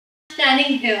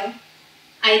standing here,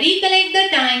 I recollect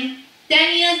the time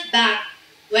 10 years back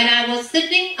when I was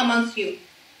sitting amongst you.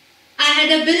 I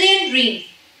had a billion dreams.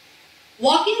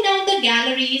 Walking down the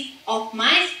galleries of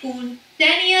my school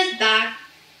 10 years back,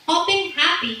 hopping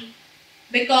happy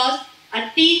because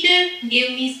a teacher gave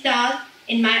me stars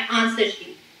in my answer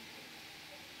sheet.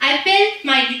 I felt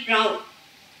mighty proud.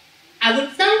 I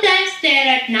would sometimes stare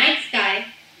at night sky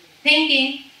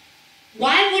thinking,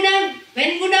 when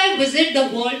would I visit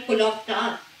the world full of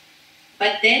stars?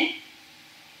 But then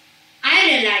I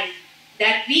realized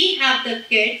that we have the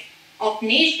kids of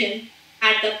nation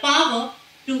had the power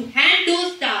to hand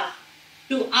those stars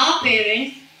to our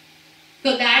parents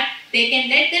so that they can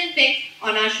let them fix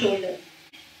on our shoulders.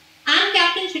 I'm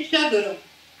Captain Shiksha Guru,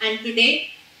 and today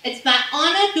it's my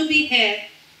honor to be here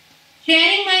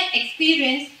sharing my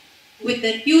experience with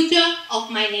the future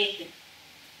of my nation.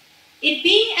 It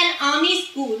being an army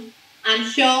school, I'm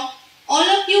sure all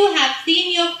of you have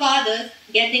seen your fathers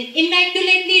getting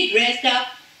immaculately dressed up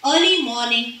early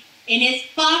morning in his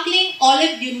sparkling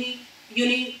olive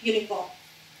uniform.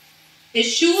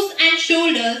 His shoes and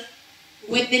shoulders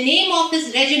with the name of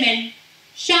his regiment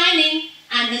shining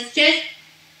and his chest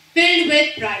filled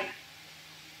with pride.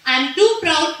 I'm too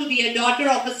proud to be a daughter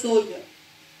of a soldier,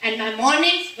 and my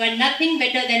mornings were nothing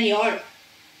better than yours.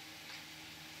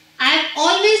 I've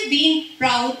always been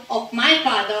proud of my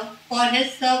father for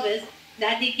his service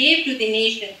that he gave to the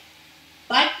nation.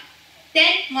 But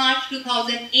 10th March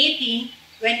 2018,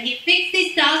 when he fixed the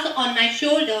stars on my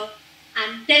shoulder,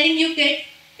 I'm telling you kids,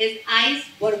 his eyes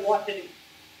were watery.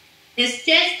 His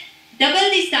chest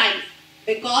double the size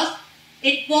because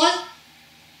it was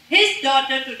his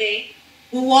daughter today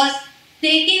who was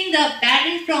taking the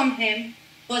baton from him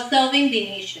for serving the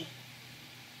nation.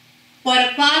 For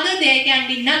a father, there can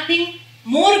be nothing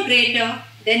more greater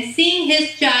than seeing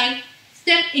his child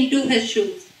step into his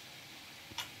shoes.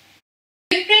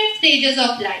 Different stages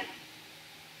of life.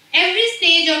 Every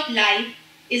stage of life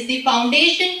is the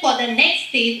foundation for the next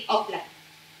stage of life.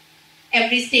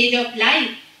 Every stage of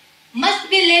life must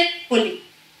be lived fully.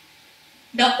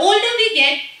 The older we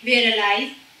get, we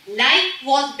realize life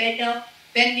was better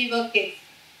when we were kids.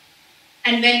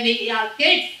 And when we are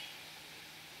kids,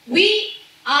 we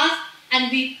ask and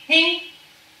we think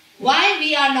why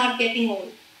we are not getting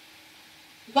old.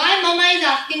 Why mama is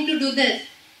asking to do this?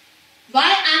 Why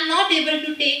I am not able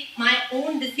to take my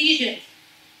own decisions?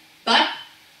 But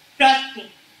trust me,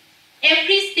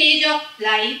 every stage of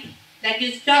life that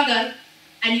you struggle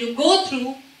and you go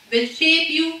through will shape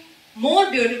you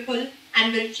more beautiful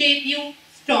and will shape you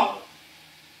stronger.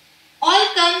 All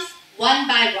comes one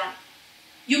by one.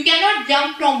 You cannot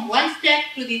jump from one step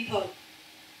to the third.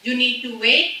 You need to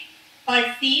wait,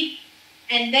 perceive,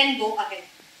 and then go ahead.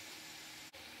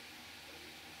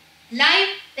 Life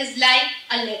is like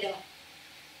a ladder.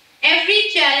 Every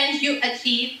challenge you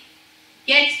achieve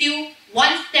gets you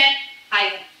one step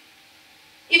higher.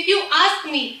 If you ask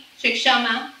me, Shiksha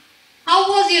ma'am, how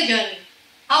was your journey?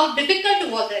 How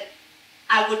difficult was it?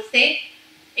 I would say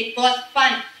it was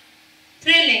fun,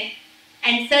 thrilling,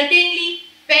 and certainly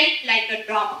felt like a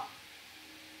drama.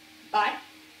 But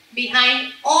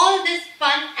behind all this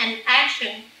fun and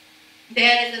action,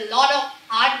 there is a lot of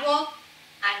hard work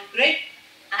and grit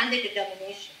and the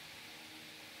determination.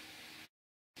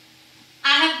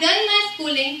 I have done my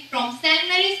schooling from St.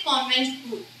 Mary's Convent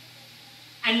School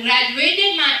and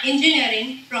graduated my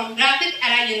engineering from Graphic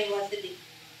Era University.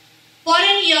 For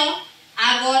a year,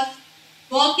 I was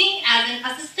working as an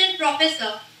assistant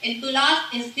professor in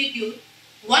Tulas Institute,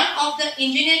 one of the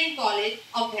engineering college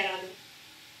of Dehradun.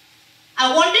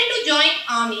 I wanted to join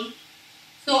army,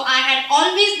 so I had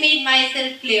always made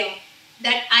myself clear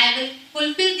that I will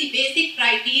fulfill the basic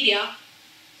criteria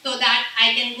so that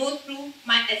I can go through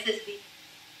my SSB.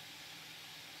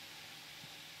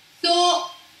 So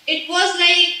it was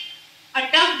like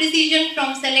a tough decision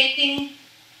from selecting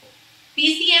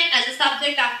PCM as a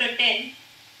subject after 10.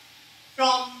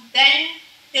 From then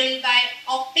till by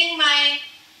opting my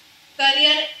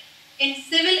career in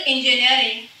civil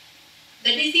engineering,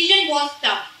 the decision was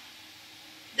tough.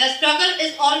 The struggle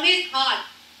is always hard.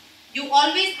 You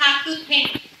always have to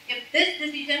think if this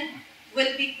decision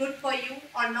will be good for you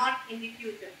or not in the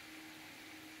future.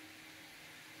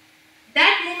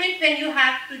 That moment when you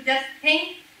have to just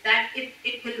think that if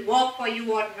it will work for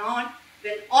you or not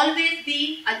will always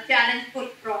be a challengeful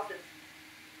process.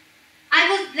 I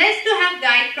was blessed to have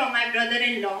guide from my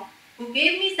brother-in-law who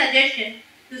gave me suggestion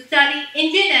to study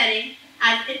engineering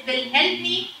as it will help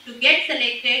me to get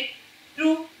selected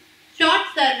through short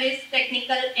service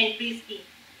technical entry scheme.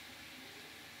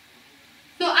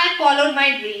 So I followed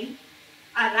my dream.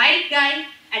 A right guide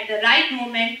at the right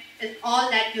moment is all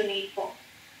that you need for.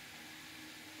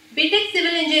 BTech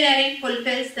Civil Engineering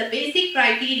fulfills the basic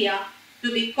criteria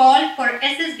to be called for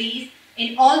SSBs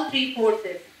in all three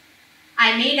courses.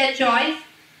 I made a choice,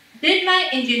 did my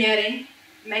engineering,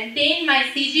 maintained my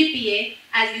CGPA,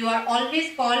 as you are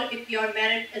always called if your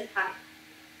merit is high.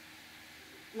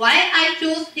 Why I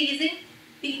chose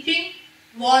teaching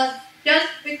was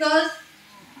just because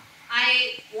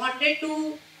I wanted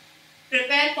to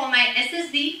prepare for my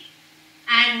SSB,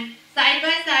 and side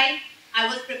by side I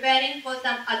was preparing for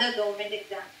some other government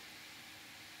exams.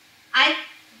 I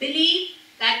believe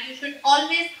that you should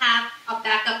always have a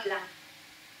backup plan.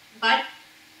 But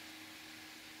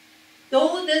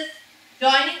though this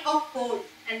joining of course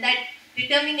and that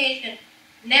determination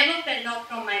never fell off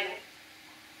from my life,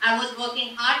 I was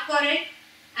working hard for it,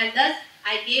 and thus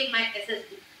I gave my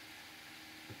SSB.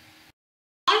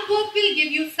 Hard work will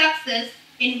give you success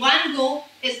in one go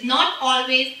is not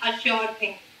always a sure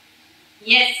thing.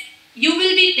 Yes, you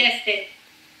will be tested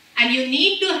and you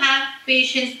need to have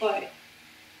patience for it.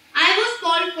 I was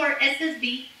called for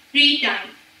SSB 3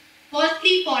 times.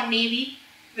 Firstly for Navy,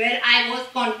 where I was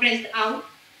conferenced out.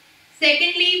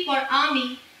 Secondly for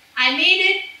Army, I made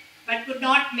it but could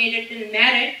not make it till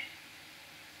merit.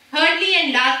 Thirdly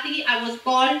and lastly, I was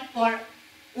called for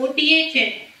OTA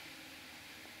Chennai.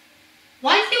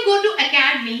 Once you go to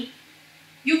academy,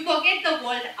 you forget the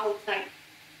world outside.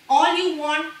 All you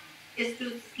want is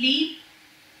to sleep,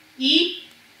 eat,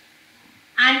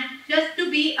 and just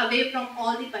to be away from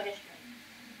all the punishment.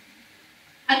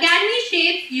 Academy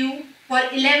shapes you for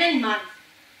 11 months,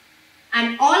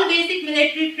 and all basic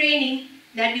military training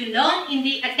that you learn in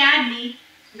the academy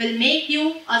will make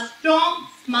you a strong,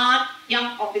 smart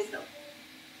young officer.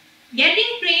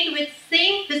 Getting trained with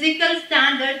same physical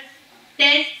standards,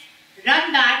 tests,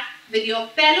 run back with your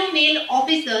fellow male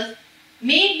officers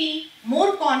made me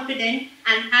more confident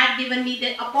and had given me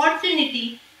the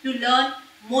opportunity to learn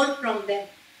more from them.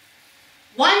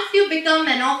 Once you become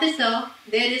an officer,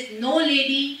 there is no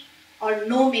lady or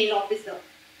no male officer.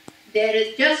 There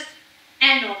is just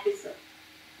an officer.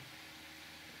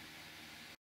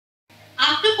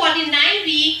 After 49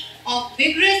 weeks of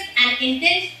vigorous and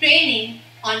intense training,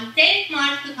 on 10th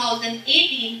March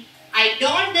 2018, I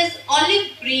donned this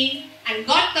olive green and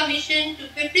got commissioned to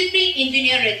 53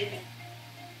 Engineer Regiment.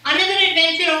 Another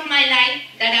adventure of my life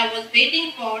that I was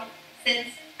waiting for since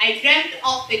I dreamt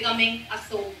of becoming a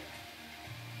soldier.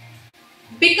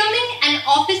 Becoming an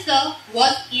officer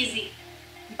was easy,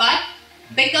 but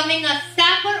becoming a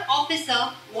sapper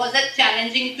officer was a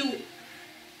challenging too.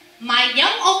 My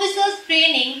young officers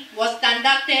training was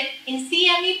conducted in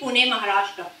CME Pune,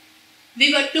 Maharashtra.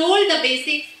 We were told the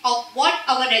basics of what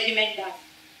our regiment does.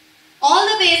 All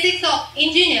the basics of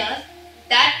engineers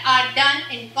that are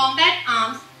done in combat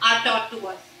arms are taught to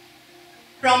us.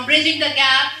 From bridging the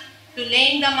gaps to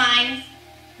laying the mines,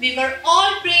 we were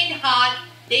all trained hard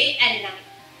day and night.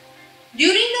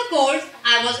 During the course,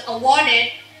 I was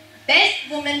awarded Best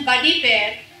Woman Buddy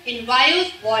Pair in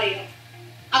Vayu's Warrior,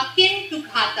 akin to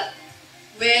Ghatak,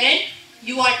 wherein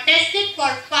you are tested for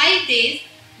 5 days,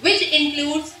 which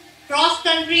includes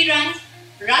cross-country runs,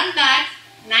 run-backs,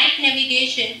 night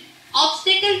navigation,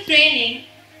 obstacle training,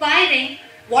 firing,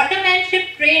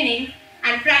 watermanship training,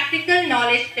 and practical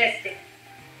knowledge testing.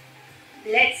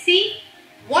 Let's see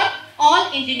what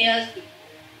all engineers do.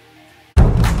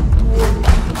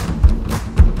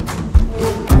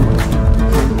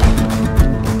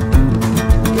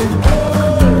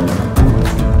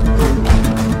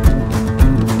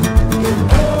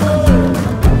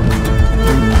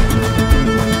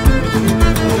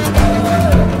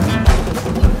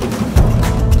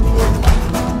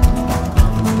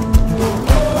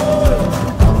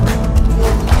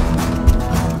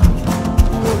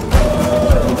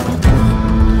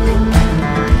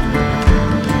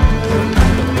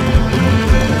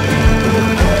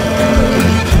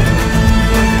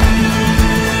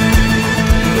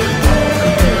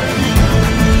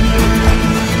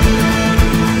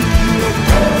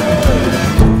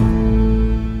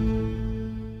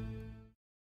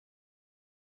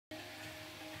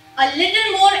 A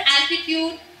little more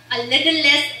altitude, a little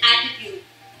less attitude.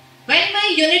 When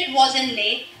my unit was in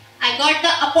Leh, I got the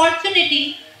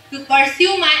opportunity to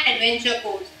pursue my adventure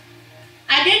course.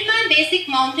 I did my basic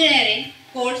mountaineering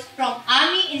course from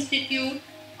Army Institute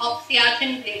of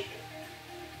Siachen Glacier.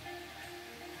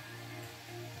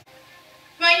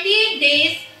 28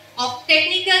 days of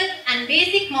technical and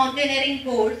basic mountaineering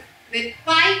course with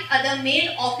 5 other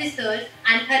male officers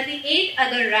and 38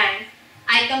 other ranks.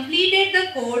 I completed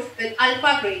the course with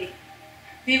alpha grading.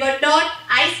 We were taught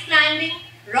ice climbing,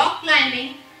 rock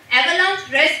climbing,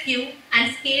 avalanche rescue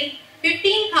and scaled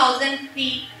 15,000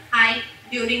 feet high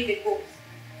during the course.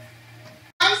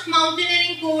 Advanced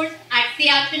mountaineering course at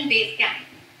Siachen Base Camp.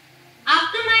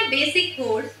 After my basic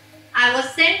course, I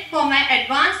was sent for my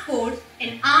advanced course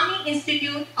in Army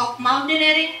Institute of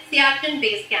Mountaineering Siachen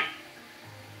Base Camp.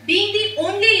 Being the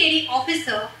only lady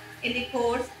officer in the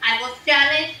course, I was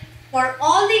challenged for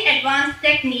all the advanced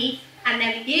techniques and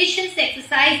navigation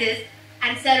exercises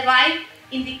and survived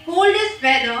in the coldest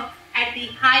weather at the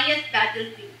highest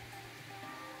battlefield.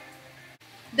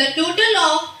 The total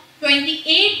of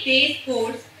 28 days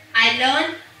course, I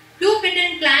learned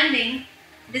 2-piton climbing,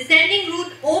 descending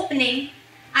route opening,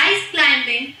 ice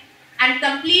climbing, and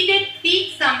completed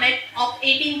peak summit of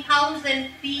 18,000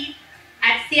 feet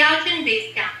at Siachen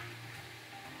Base Camp.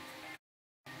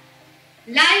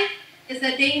 Life is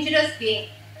a dangerous game.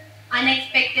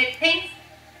 Unexpected things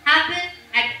happen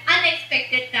at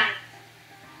unexpected times.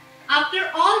 After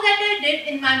all that I did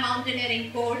in my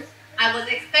mountaineering course, I was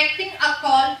expecting a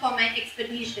call for my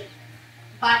expedition.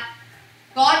 But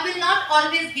God will not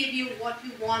always give you what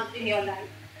you want in your life.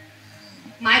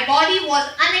 My body was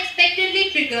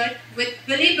unexpectedly triggered with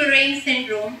Guillain-Barré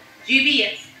syndrome,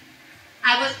 GBS.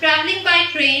 I was traveling by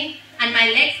train and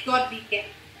my legs got weakened.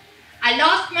 I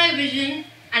lost my vision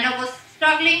and I was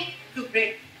struggling to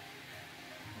breathe.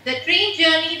 The train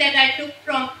journey that I took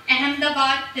from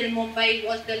Ahmedabad till Mumbai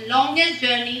was the longest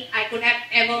journey I could have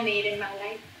ever made in my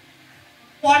life.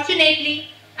 Fortunately,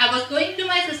 I was going to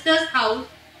my sister's house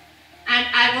and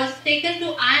I was taken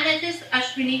to INHS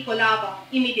Ashwini Kolaba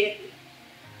immediately.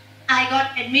 I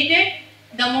got admitted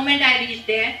the moment I reached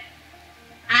there,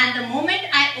 and the moment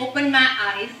I opened my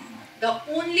eyes, the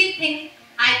only thing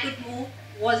I could move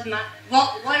were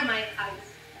my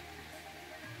eyes.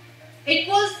 It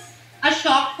was a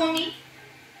shock for me.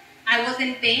 I was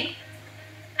in pain.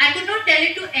 I could not tell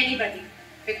it to anybody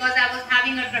because I was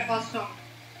having a tracheostomy.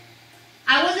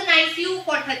 I was in ICU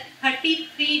for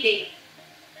 33 days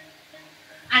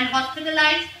and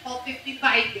hospitalized for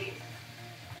 55 days.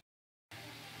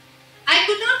 I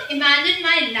could not imagine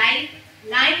my life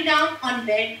lying down on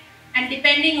bed and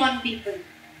depending on people.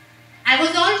 I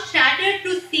was all shattered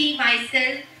to see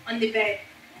myself on the bed.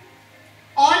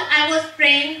 All I was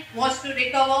praying was to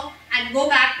recover and go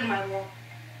back to my work.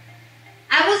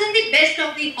 I was in the best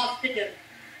of the hospital,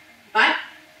 but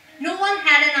no one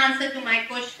had an answer to my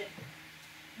question.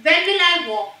 When will I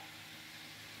walk?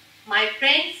 My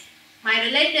friends, my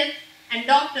relatives and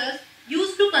doctors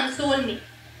used to console me.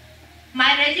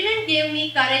 My regiment gave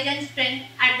me courage and strength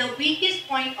at the weakest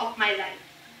point of my life.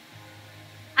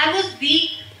 I was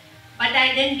weak, but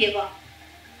I didn't give up.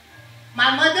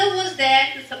 My mother was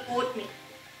there to support me.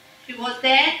 She was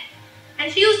there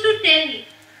and she used to tell me,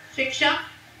 Shiksha,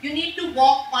 you need to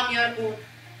walk on your own.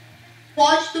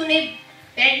 फौज तूने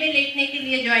bed में लेटने के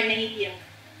लिए join नहीं किया.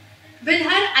 With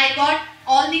her, I got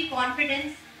all the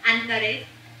confidence and courage,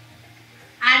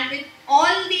 and with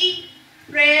all the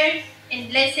prayers and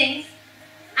blessings,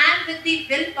 and with the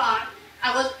willpower,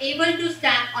 I was able to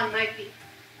stand on my feet.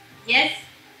 Yes,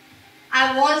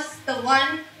 I was the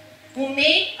one who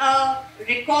made a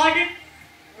recovery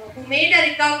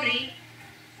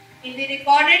in the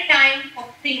recorded time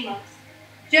of 3 months.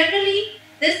 Generally,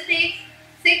 this takes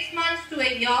 6 months to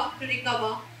a year to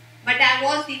recover, but I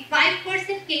was the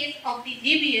 5% case of the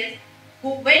GBS who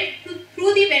went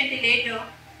through the ventilator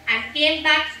and came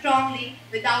back strongly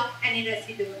without any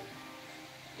residue.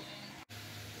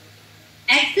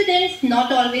 Accidents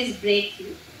not always break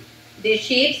you. They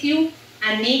shape you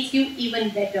and make you even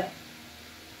better.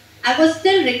 I was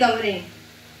still recovering.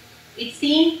 It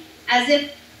seemed as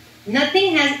if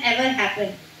nothing has ever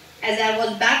happened, as I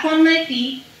was back on my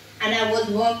feet and I was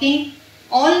working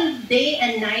all day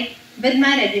and night with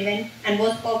my regiment and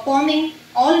was performing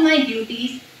all my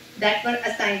duties that were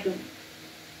assigned to me.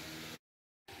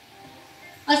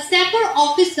 A sapper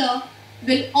officer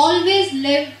will always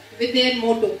live with their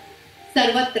motto,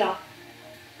 Sarvatra,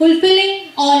 fulfilling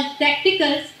all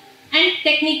tactical and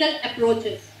technical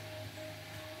approaches.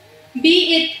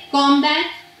 Be it combat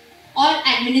or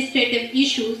administrative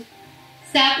issues,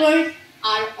 sappers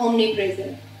are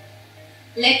omnipresent.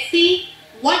 Let's see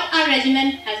what our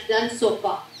regiment has done so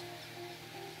far.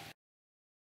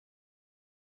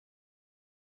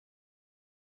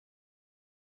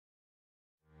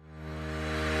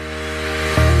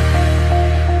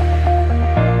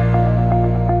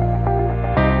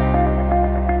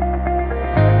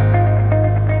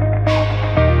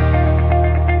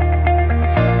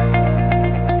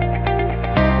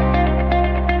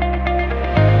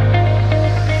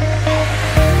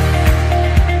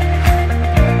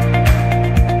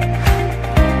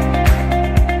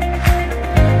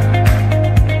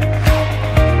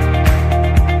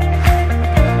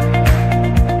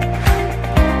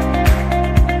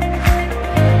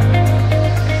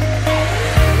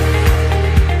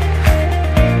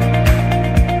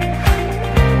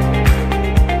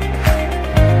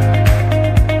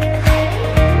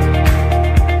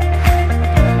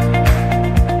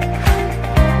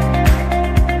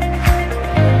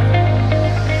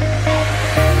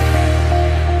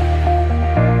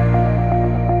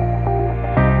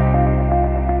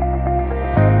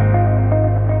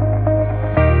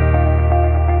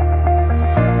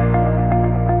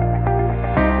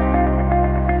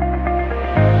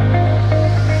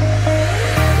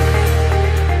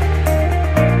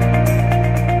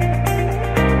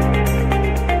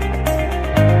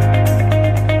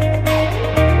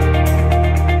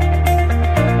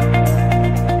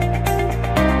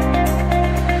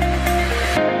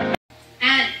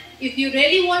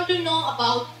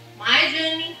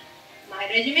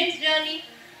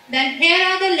 Then here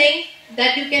are the links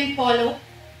that you can follow.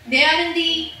 They are in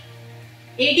the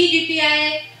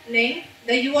ADGPI link.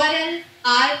 The URL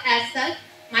are as such.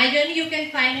 My journey you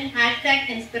can find in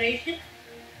 #inspiration.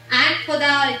 And for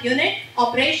the unit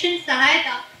Operation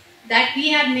Sahayata that we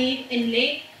have made in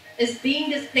Leh is being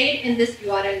displayed in this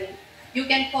URL link. You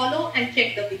can follow and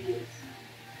check the videos.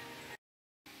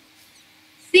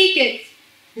 See kids,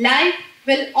 life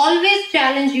will always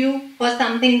challenge you for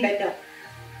something better.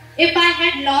 If I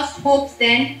had lost hopes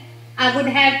then, I would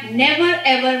have never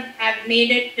ever have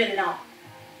made it till now.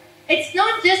 It's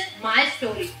not just my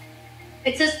story.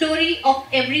 It's a story of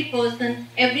every person,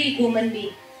 every human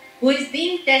being who is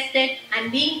being tested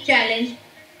and being challenged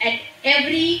at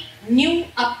every new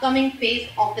upcoming phase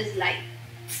of his life.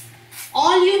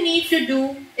 All you need to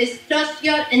do is trust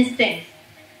your instincts,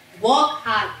 work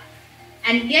hard,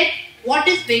 and get what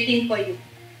is waiting for you.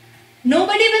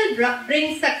 Nobody will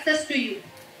bring success to you,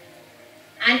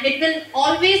 and it will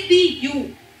always be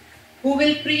you who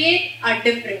will create a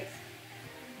difference.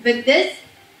 With this,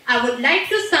 I would like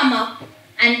to sum up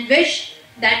and wish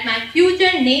that my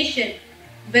future nation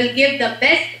will give the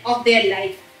best of their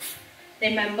life.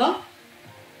 Remember,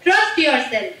 trust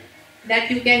yourself that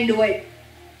you can do it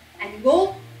and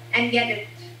go and get it.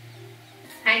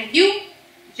 Thank you.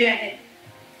 Jai Hind.